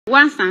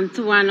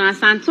Asantewaa no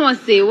Asantewaa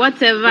say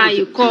whatever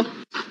you call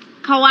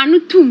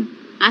kawanutum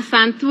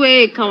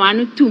Asantewaa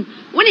kawanutum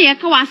when you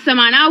ka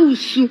wasema na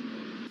usu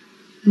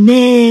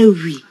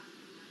Mary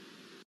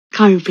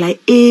can't reply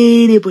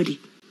anybody,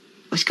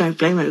 but she can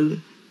reply my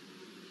own.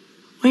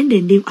 When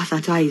the name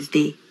Asantewaa is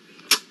there,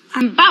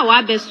 mba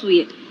wa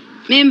besuye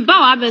memba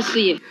wa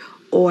besuye.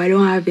 Oh, I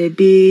don't have a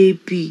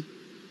baby.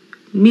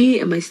 Me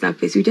and my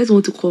snappers, we just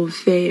want to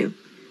confirm.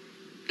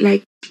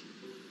 Like,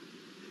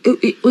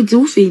 it's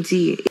too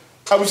fancy.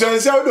 I was saying,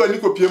 how do I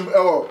look up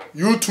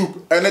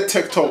YouTube and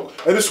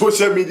TikTok and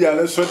social media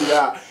and so they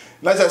are.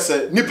 As I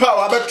said, Nipa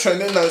wabe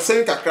trending and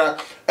saying kakra,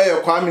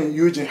 Kuami,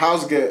 Eugene,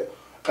 house girl,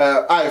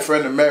 I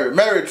friend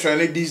Mary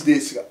trending these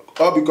days,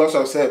 all because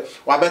I said,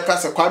 wabe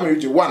kasa Kuami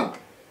Eugene one.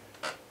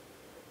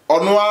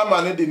 Onwa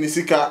mane de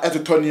nisika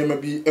etoto niam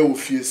bi e wo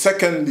fie.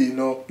 Secondly,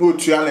 no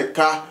tua ne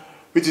car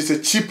which is the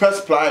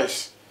cheapest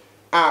price.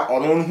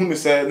 Ono hu ne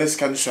say ne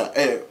sika nsha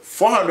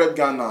 400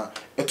 Ghana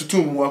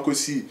etoto mu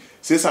akosi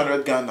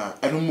 600 Ghana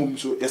eno mum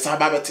so yesa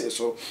ba bete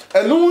so.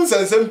 Eno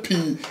nsensem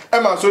pi e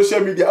ma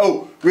social media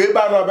we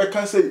ba no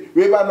abeka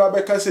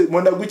say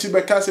Mona Gucci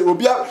beka say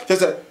obi a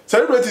say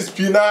celebrities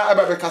pi na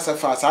aba beka say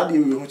fast ade we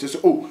hu say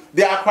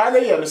they are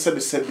kwale ye no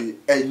sebe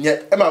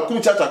enye e ma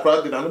kum chacha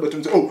kwala de na no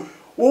betum say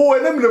oh,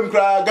 and them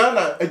cry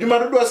Ghana, a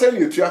demand to send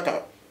you to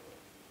Yaka.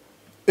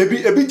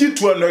 Ebi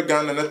 200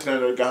 Ghana and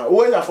 300 Ghana.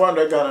 Oh, yeah,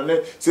 400 Ghana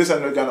and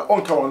 600 Ghana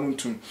on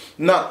Kawanuntum.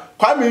 Now,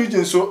 Kuami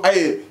Eugene so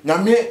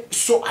Yame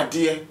so a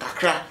dear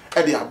Kakra,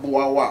 Eddie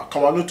Abuawa,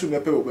 Kawanutum,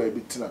 Nepo,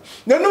 baby.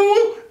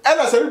 No, and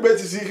I celebrate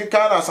to see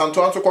Kana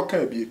Asantewaa to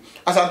Kokabi.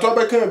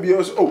 Asantewaa can be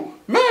also,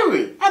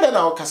 Mary, I don't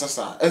know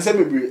Casasa, and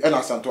Sebi and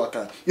Asantewaa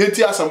can.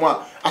 Yet, someone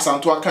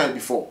Asantewaa can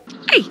before.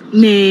 Hey,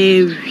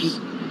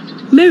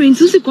 Mary,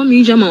 into the Kuami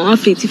Eugene on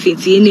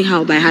 50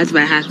 anyhow by heart.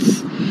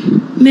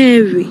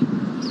 Mary.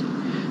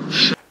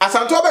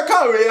 Asantewaa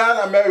beka we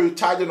and Mary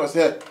charging us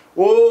here.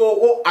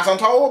 Oh,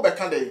 Asantewaa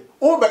beka dey.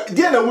 Oh, but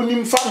dey na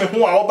wonim fa me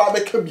ho a oba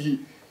beka bi.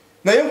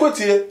 Na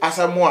yenkotie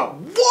Asamoah.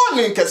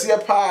 Warning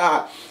kese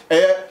pa.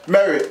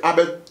 Mary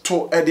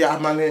abeto e dey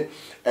amane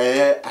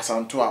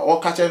Asantewaa. O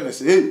ka che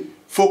say, hey,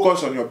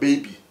 focus on your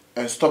baby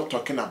and stop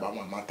talking about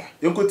my matter.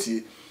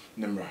 Yenkotie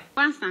Nimra.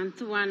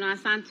 Asantewaa no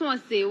Asantewaa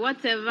say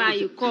whatever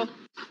you call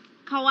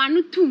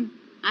kawanutum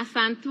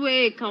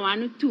Asantewaa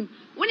kawanutum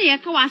when you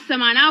ka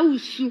wasema na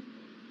usu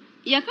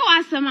you ka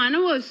wasema na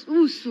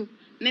usu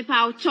me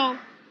pa ucho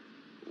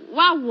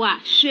wawa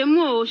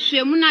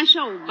shemu na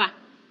shoba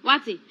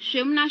wati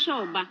shemu na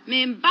shoba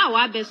memba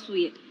wa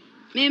besuye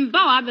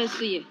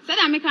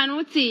sada me kan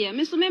otie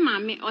me so me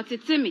mame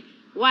otete me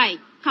why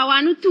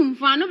kawanutum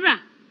fanu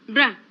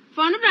bra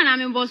na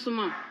me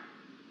bosumo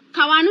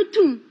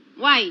kawanutum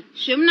why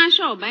shemu na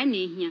shoba na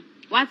ehia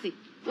wati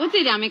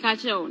wote dia me ka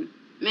che on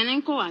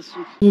menenko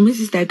wasu. My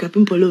sister got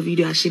a polo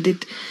video and she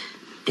did,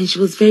 and she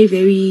was very,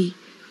 very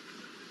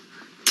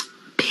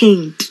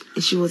pained.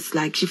 And she was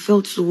like, she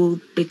felt so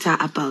bitter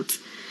about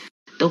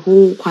the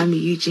whole Kuami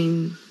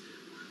Eugene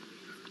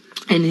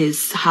and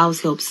his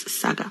Househelp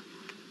saga.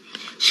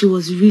 She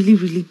was really,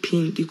 really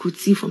pained. You could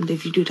see from the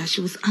video that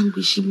she was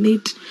angry. She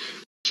made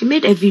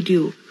a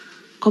video,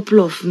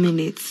 couple of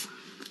minutes.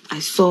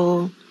 I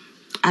saw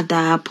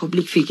other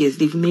public figures,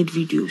 they've made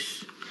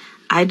videos.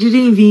 I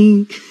didn't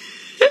even...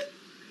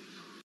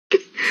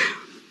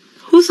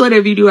 Who saw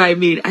the video I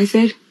made? I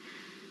said,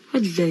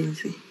 what did I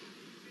say?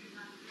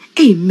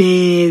 Hey,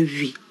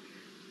 Mary.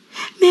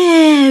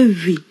 And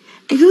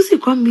you say,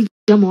 come me,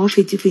 jam off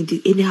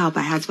 50 anyhow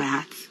by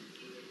heart.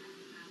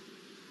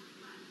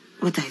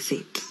 What I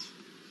said.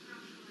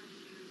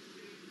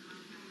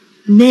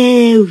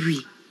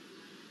 Mary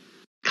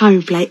can't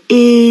reply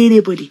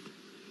anybody,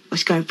 but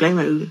she can reply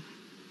my own.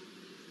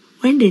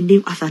 When the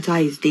name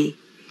Asantewaa is there,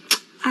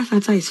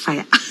 Asantewaa is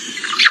fire.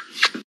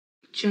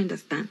 Do you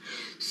understand?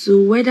 So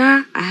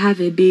whether I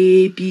have a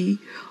baby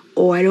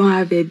or I don't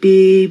have a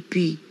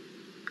baby,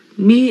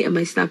 me and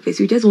my snappers,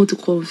 we just want to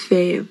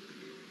confirm.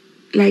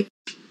 Like,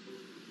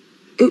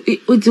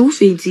 it's too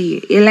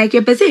fancy. Like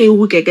your person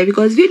who can get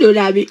because video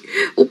that me,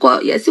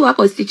 you see what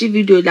constitute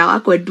video now I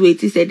could do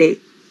it. He said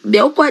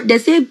the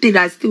same thing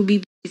that still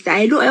be.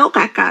 I know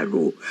I can't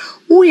know.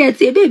 Who yet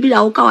say baby that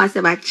okay was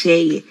about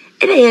chair.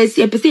 And then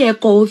your person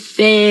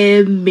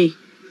confirm me.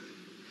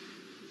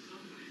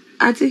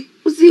 Ati,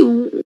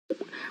 uzi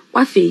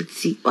wa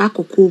feti wa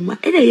kokoma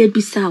and then you be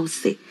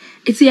south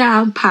it's your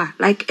ampa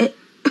like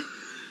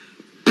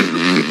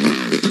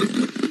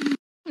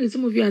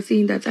some of you are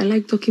saying that I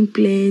like talking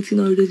plenty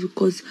all this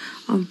because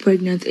I'm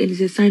pregnant and it's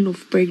a sign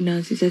of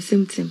pregnancy, it's a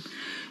symptom.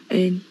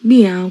 And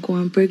me and uncle,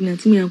 I'm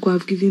pregnant, me and uncle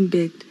have given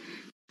birth.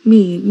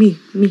 Me,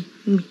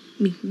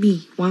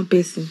 one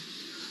person.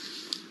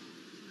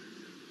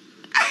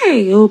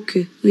 Hey,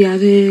 okay, we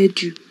have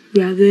heard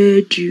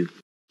you.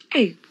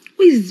 Hey,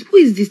 who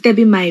is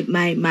disturbing my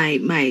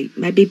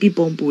baby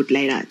bumbled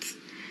like that?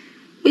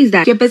 Who is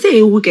that? Person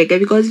who can get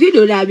because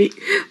video that me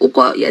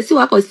you see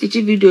what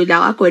constitute video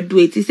that I could do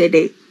it. He said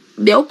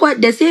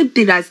the same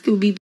thing that still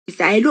be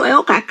I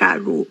know I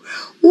can't.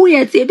 Who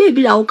yet a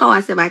baby that will come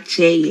as a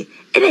chair.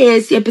 And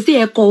yes, you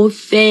say a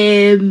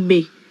confirm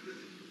me.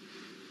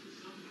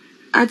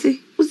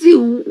 Ati,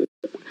 uzi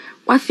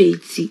what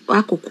fate,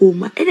 what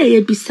kokoma, and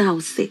I be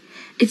south.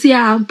 It's a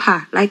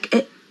ampa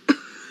like.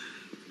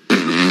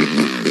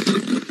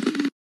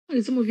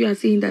 Some of you are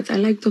saying that I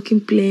like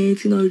talking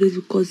plenty nowadays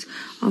because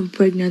I'm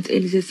pregnant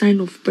and it's a sign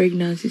of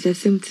pregnancy, it's a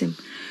symptom.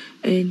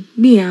 And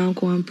me and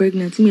uncle, I'm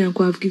pregnant, me and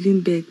uncle have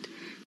given birth.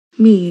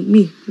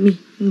 Me,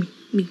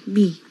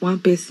 one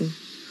person.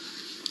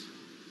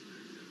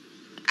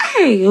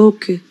 Hey,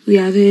 okay, we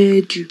have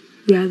heard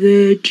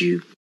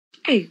you.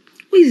 Hey,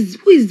 who is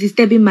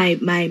disturbing my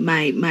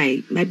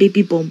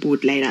baby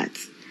bumboard like that?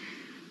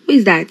 Who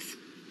is that?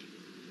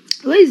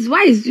 I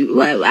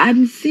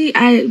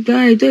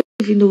don't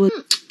even know what.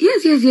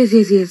 Yes.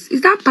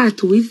 It's that part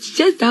too. It's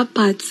just that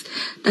part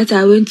that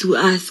I went to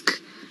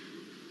ask.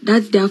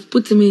 That they have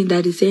put me in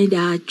that is saying they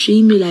are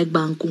treating me like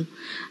Banku.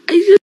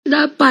 It's just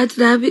that part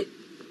that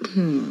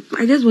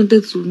I just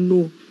wanted to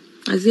know.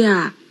 I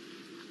say,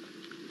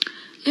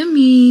 let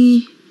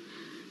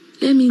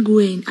me go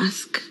and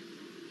ask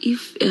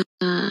if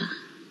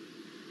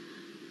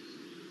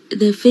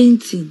the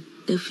fainting.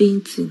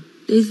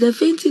 There's the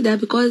fainting that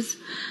because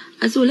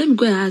I said, well, let me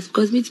go and ask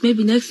because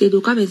maybe next year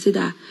they'll come and say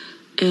that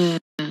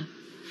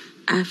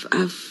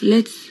I've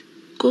let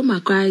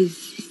coma cries.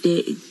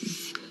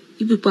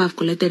 You people have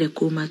collected a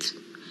coma too.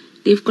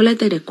 They've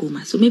collected a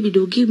coma, so maybe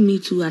they'll give me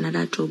to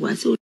another trouble. I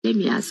said, well, let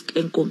me ask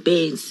and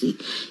compare and see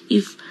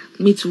if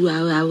me too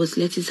I was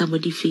letting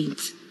somebody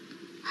faint.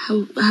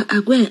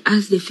 I go and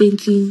ask the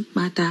fainting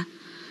matter.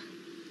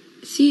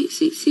 See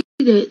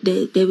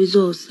the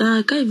results.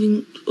 I can't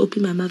even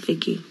open my mouth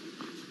again.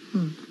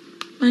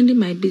 Minding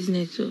my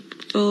business.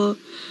 So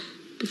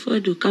before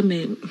they come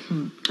and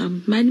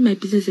I'm minding my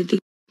business and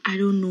think, I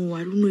don't know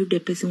if the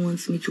person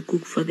wants me to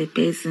cook for the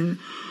person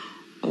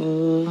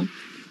or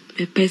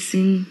the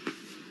person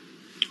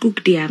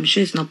cook there. I'm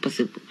sure it's not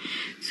possible.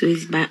 So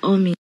it's by all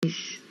means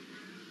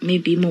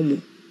maybe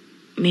Momo.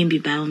 Maybe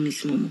by all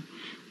means Momo.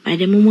 By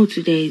the Momo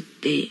today,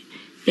 the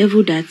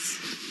level that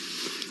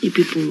you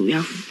people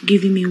have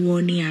given me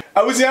warning.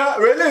 I was here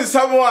really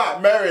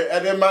someone Mary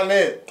and the man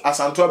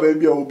Asantewaa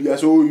baby will be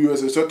as old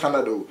US so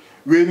Canada.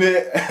 We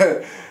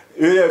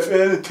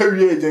tell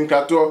agent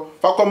Cato,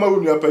 Fakoma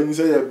will your penny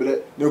say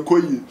no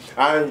koyi.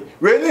 And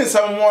really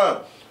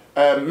someone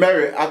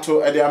Mary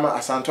Ato Ediama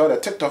Asantewaa the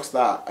TikTok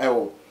star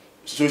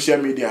social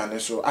media and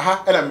so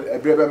and I'm a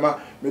brother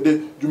made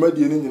the Juma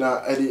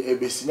Eddie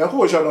ABC. Now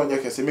who shall not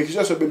make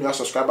sure so be your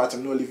subscribe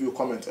button no leave you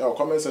comment or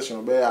comment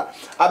section where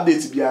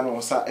updates be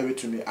announced every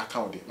to me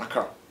account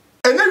macro.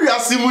 And then we are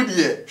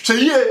Simudi,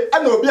 she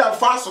and will be a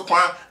fast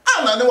one.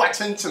 I know what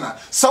chinchina.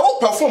 So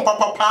perform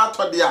papa part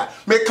of the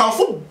may come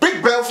for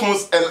big bell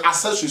phones and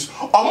accessories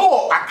or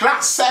more a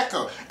class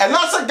circle. And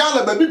that's a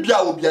gun baby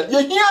will be a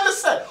year here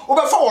say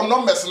over 4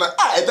 numbers and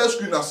I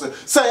screen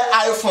say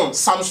iPhone,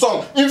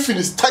 Samsung,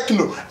 Infinix,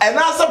 Techno, and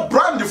as a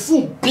brand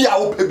full beer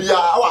will be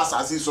our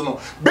assassin.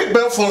 Big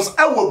bell phones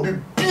I will be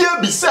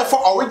set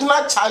for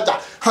original charger,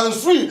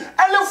 hands free,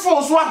 and the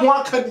phones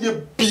one can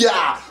you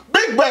beer.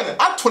 Big Ben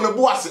at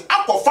Tonabuasi,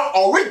 Aquafa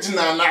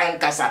original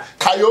Nankasa,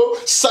 Kayo,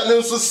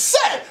 Silence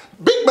said.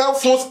 Big Bell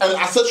phones and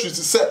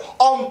accessories said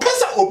on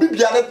Pesa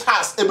Obibiana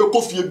task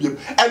Ebeko Fibium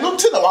and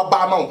not in our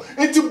Bama.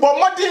 Into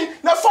Bomadi,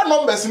 the phone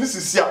numbers in this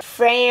is here.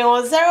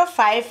 Frame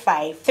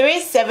 055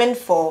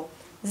 374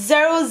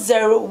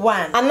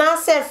 001 and I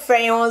said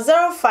frame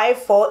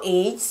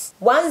 0548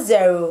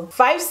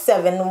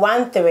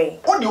 105713.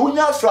 What do you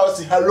have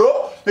Flowsy?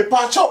 Hello? The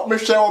patch up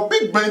Michelle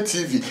Big Ben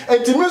TV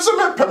and to me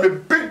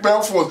Big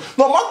Bell phones.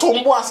 No matter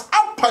was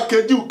up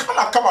package you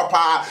come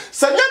up.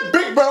 Send your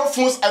Big Bell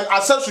phones and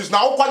accessories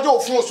now. What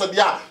your phones for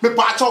the me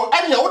patch up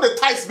any of the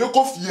ties make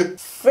off you.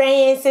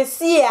 Frame says,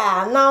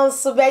 yeah, now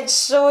so bad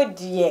show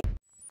dear.